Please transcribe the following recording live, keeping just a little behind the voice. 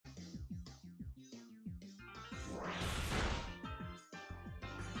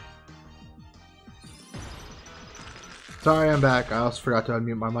Sorry, I'm back. I also forgot to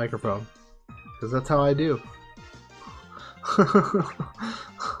unmute my microphone. Because that's how I do.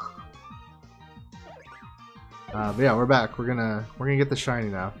 But yeah, we're back. We're gonna get the shiny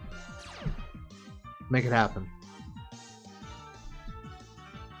now. Make it happen.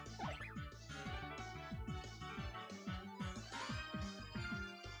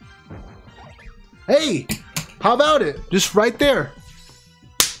 Hey! How about it? Just right there.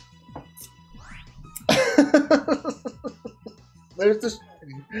 There's the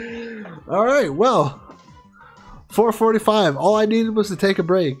shiny. Alright, well. 4:45. All I needed was to take a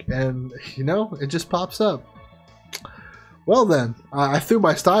break. And, you know, it just pops up. Well then, I threw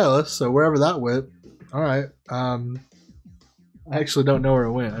my stylus, so wherever that went. Alright. I actually don't know where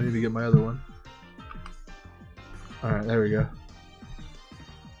it went. I need to get my other one. Alright, there we go.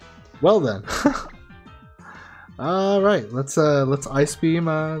 Well then. Alright, let's ice beam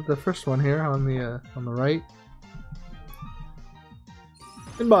the first one here on the right.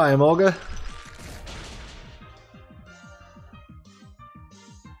 Goodbye, Emolga.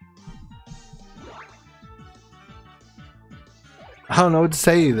 I don't know what to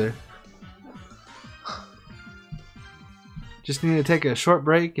say either. Just need to take a short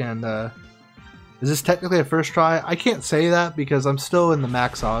break and is this technically a first try? I can't say that because I'm still in the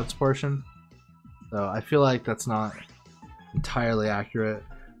max odds portion. So I feel like that's not entirely accurate.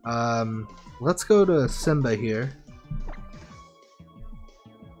 Let's go to Simba here.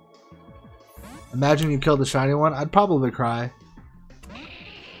 Imagine you killed the shiny one. I'd probably cry.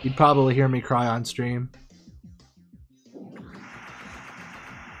 You'd probably hear me cry on stream.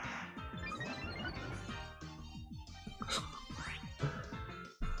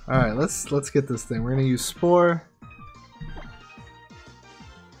 Alright, let's get this thing. We're gonna use Spore.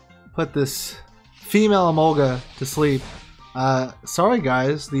 Put this female Emolga to sleep. Sorry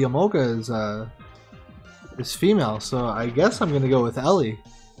guys, the Emolga is female, so I guess I'm gonna go with Ellie.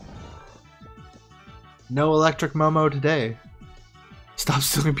 No electric Momo today. Stop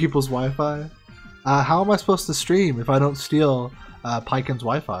stealing people's Wi-Fi. How am I supposed to stream if I don't steal Piken's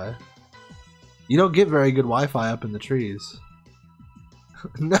Wi-Fi? You don't get very good Wi-Fi up in the trees.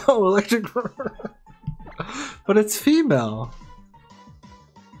 No, electric but it's female.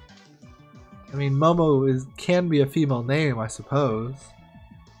 I mean, Momo can be a female name, I suppose.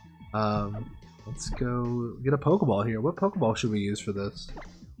 Let's go get a Pokeball here. What Pokeball should we use for this?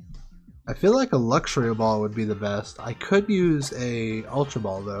 I feel like a Luxury Ball would be the best. I could use a Ultra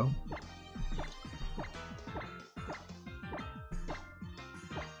Ball though.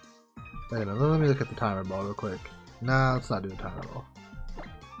 Wait a minute, let me look at the timer ball real quick. Nah, let's not do a timer ball.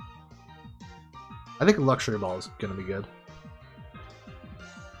 I think a Luxury Ball is gonna be good.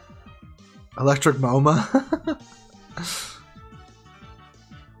 Electric MoMA?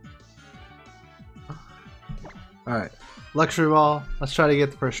 Alright, Luxury Ball. Let's try to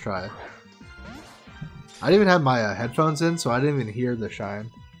get the first try. I didn't even have my headphones in, so I didn't even hear the shine.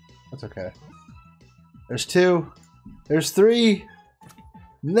 That's okay. There's 2. There's 3.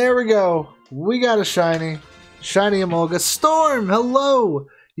 And there we go. We got a shiny. Shiny Emolga. Storm! Hello!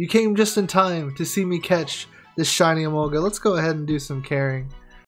 You came just in time to see me catch this shiny Emolga. Let's go ahead and do some carrying.